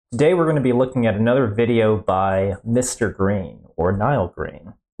Today we're going to be looking at another video by MrGreen, or Nile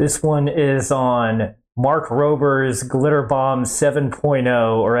Green. This one is on Mark Rober's glitterbomb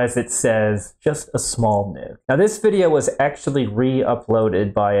 7.0, or as it says, just a small nuke. Now this video was actually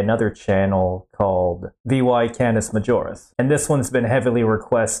re-uploaded by another channel called VY Canis Majoris, and this one's been heavily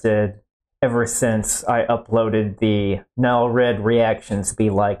requested ever since I uploaded the Nile Red Reactions Be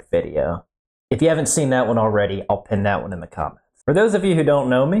Like video. If you haven't seen that one already, I'll pin that one in the comments. For those of you who don't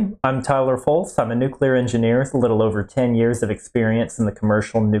know me, I'm Tyler Folse. I'm a nuclear engineer with a little over 10 years of experience in the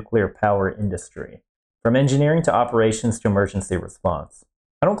commercial nuclear power industry, from engineering to operations to emergency response.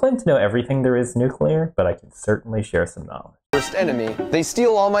 I don't claim to know everything there is nuclear, but I can certainly share some knowledge. Worst enemy. They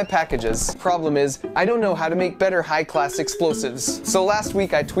steal all my packages. Problem is, I don't know how to make better high-class explosives. So last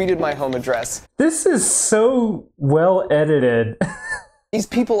week I tweeted my home address. This is so well edited. These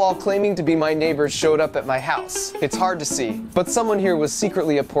people all claiming to be my neighbors showed up at my house. It's hard to see, but someone here was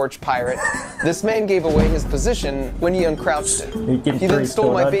secretly a porch pirate. This man gave away his position when he uncrouched it. He then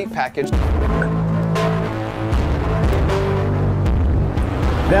stole my bait package.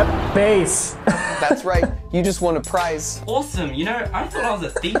 That bass. That's right, you just won a prize. Awesome, you know, I thought I was a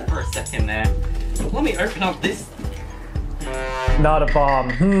thief for a second there. Let me open up this. Not a bomb.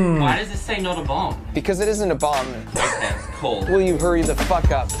 Why does it say not a bomb? Because it isn't a bomb. Okay, cool. Will you hurry the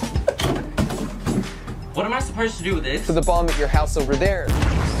fuck up? What am I supposed to do with this? For the bomb at your house over there.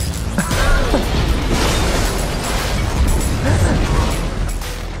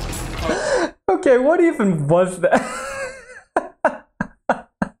 Okay, what even was that?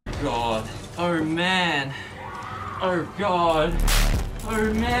 God. Oh man. Oh god.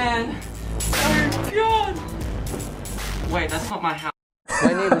 Oh man. Oh god. Wait, that's not my house.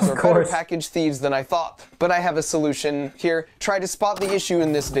 My neighbors are better package thieves than I thought. But I have a solution. Here, try to spot the issue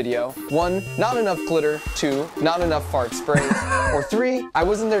in this video. 1, not enough glitter. 2, not enough fart spray. Or 3, I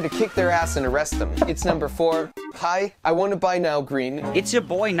wasn't there to kick their ass and arrest them. It's number 4. Hi, I want to buy Nile Green. It's your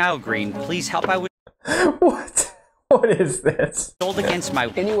boy Nile Green. Please help out with What? What is this? sold against my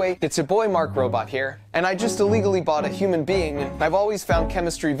Anyway, it's your boy Mark Robot here, and I just illegally bought a human being. I've always found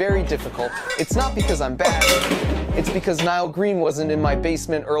chemistry very difficult. It's not because I'm bad. It's because Nile Green wasn't in my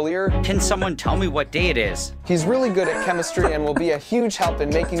basement earlier. Can someone tell me what day it is? He's really good at chemistry and will be a huge help in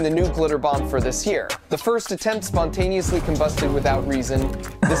making the new glitter bomb for this year. The first attempt spontaneously combusted without reason.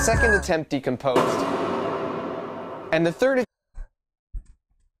 The second attempt decomposed. And the third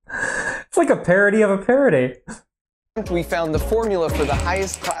It's like a parody of a parody. we found the formula for the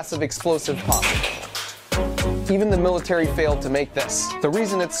highest class of explosive possible. Even the military failed to make this. The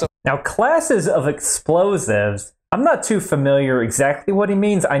reason it's so Now, classes of explosives, I'm not too familiar exactly what he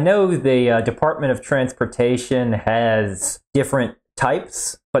means. I know the Department of Transportation has different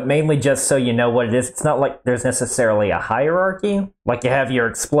types, but mainly just so you know what it is. It's not like there's necessarily a hierarchy. Like you have your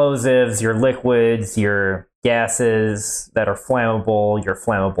explosives, your liquids, your gases that are flammable, your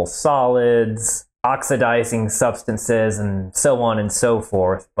flammable solids, oxidizing substances, and so on and so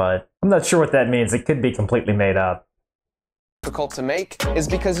forth, but I'm not sure what that means. It could be completely made up. difficult to make is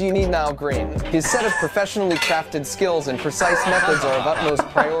because you need Nile Green. His set of professionally crafted skills and precise methods are of utmost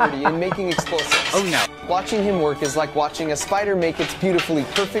priority in making explosives. Oh no. Watching him work is like watching a spider make its beautifully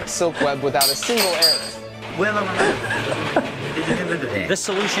perfect silk web without a single error. The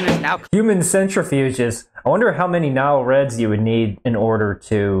solution is now Human centrifuges. I wonder how many Nile Reds you would need in order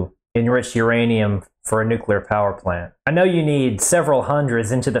to enrich uranium for a nuclear power plant. I know you need several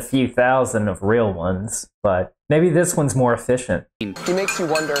hundreds into the few thousand of real ones, but maybe this one's more efficient. He makes you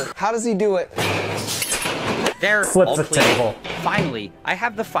wonder, how does he do it? there. Flips all the clear. table. Finally, I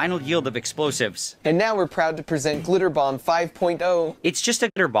have the final yield of explosives. And now we're proud to present Glitterbomb 5.0. It's just a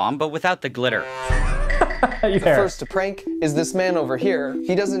glitter bomb, but without the glitter. The first to prank is this man over here.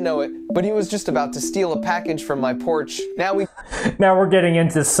 He doesn't know it, but he was just about to steal a package from my porch. Now we're getting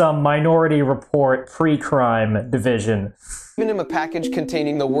into some Minority Report pre-crime division. given him a package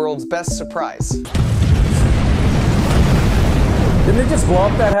containing the world's best surprise. Didn't they just blow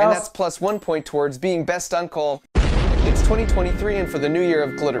up that And house? that's plus 1 point towards being best uncle. It's 2023 and for the new year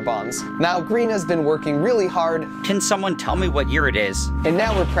of glitter bombs. Nile Green has been working really hard, Can someone tell me what year it is? and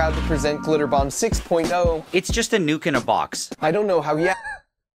now we're proud to present Glitterbomb 6.0. It's just a nuke in a box. I don't know how yet.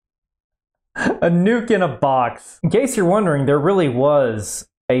 A nuke in a box. In case you're wondering, there really was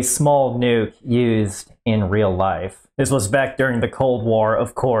a small nuke used in real life. This was back during the Cold War,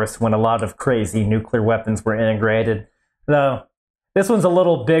 of course, when a lot of crazy nuclear weapons were integrated. Though, this one's a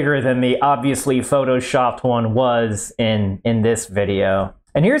little bigger than the obviously photoshopped one was in this video.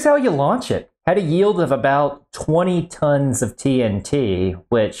 And here's how you launch it. Had a yield of about 20 tons of TNT,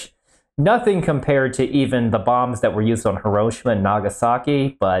 which nothing compared to even the bombs that were used on Hiroshima and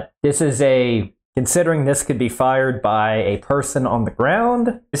Nagasaki, but this is considering this could be fired by a person on the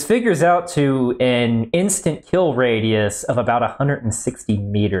ground, this figures out to an instant kill radius of about 160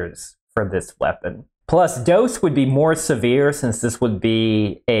 meters for this weapon. Plus, dose would be more severe since this would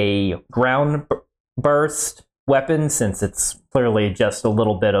be a ground burst weapon, since it's clearly just a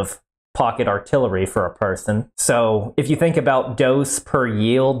little bit of pocket artillery for a person. So if you think about dose per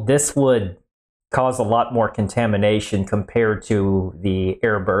yield, this would cause a lot more contamination compared to the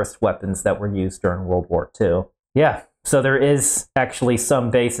airburst weapons that were used during World War II. Yeah, so there is actually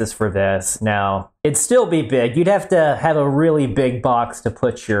some basis for this. Now, it'd still be big. You'd have to have a really big box to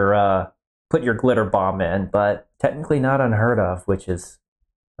put your glitter bomb in, but technically not unheard of, which is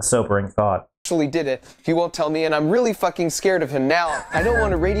a sobering thought. Actually did it. He won't tell me, and I'm really fucking scared of him now. I don't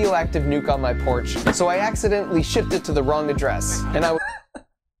want a radioactive nuke on my porch, so I accidentally shipped it to the wrong address. And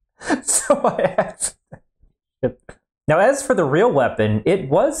Now, as for the real weapon, it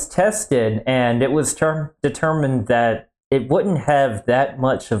was tested, and it was determined that it wouldn't have that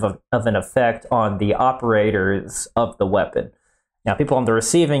much of an effect on the operators of the weapon. Now, people on the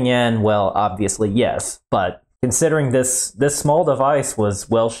receiving end, well, obviously yes, but considering this small device was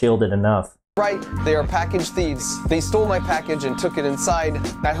well shielded enough. Right, they are package thieves. They stole my package and took it inside.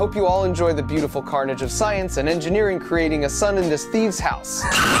 I hope you all enjoy the beautiful carnage of science and engineering creating a sun in this thieves' house.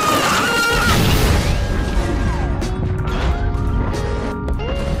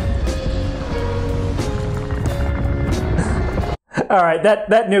 All right, that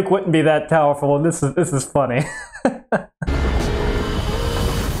nuke wouldn't be that powerful, and this is funny.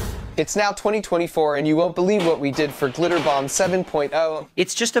 It's now 2024, and you won't believe what we did for glitterbomb 7.0.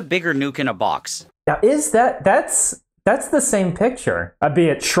 It's just a bigger nuke in a box. Now, that's the same picture?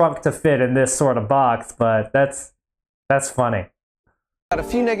 Albeit shrunk to fit in this sort of box, but that's funny. Got a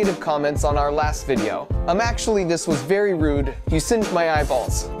few negative comments on our last video. Actually, this was very rude. You singed my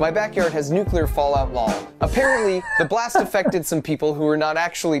eyeballs. My backyard has nuclear fallout lol. Apparently, the blast affected some people who were not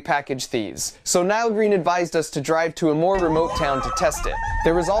actually package thieves. So MrGreen advised us to drive to a more remote town to test it.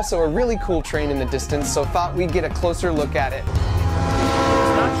 There was also a really cool train in the distance, so thought we'd get a closer look at it.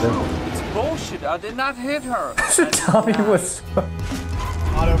 It's not true. It's bullshit. I did not hit her. Tommy was...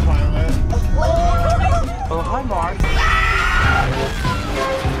 Autopilot. Oh, hi, Mark.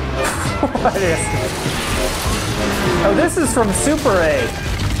 What is this? Oh, this is from Super 8.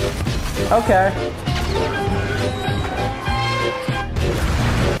 Okay.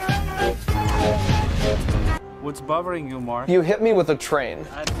 What's bothering you, Mark? You hit me with a train.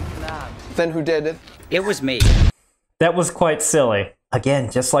 I did not. Then who did it? It was me. That was quite silly.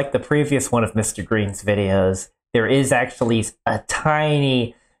 Again, just like the previous one of MrGreen's videos, there is actually a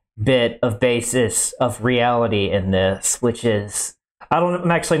tiny bit of basis of reality in this, which is...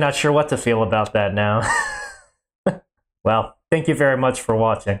 I'm actually not sure what to feel about that now. Well, thank you very much for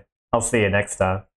watching. I'll see you next time.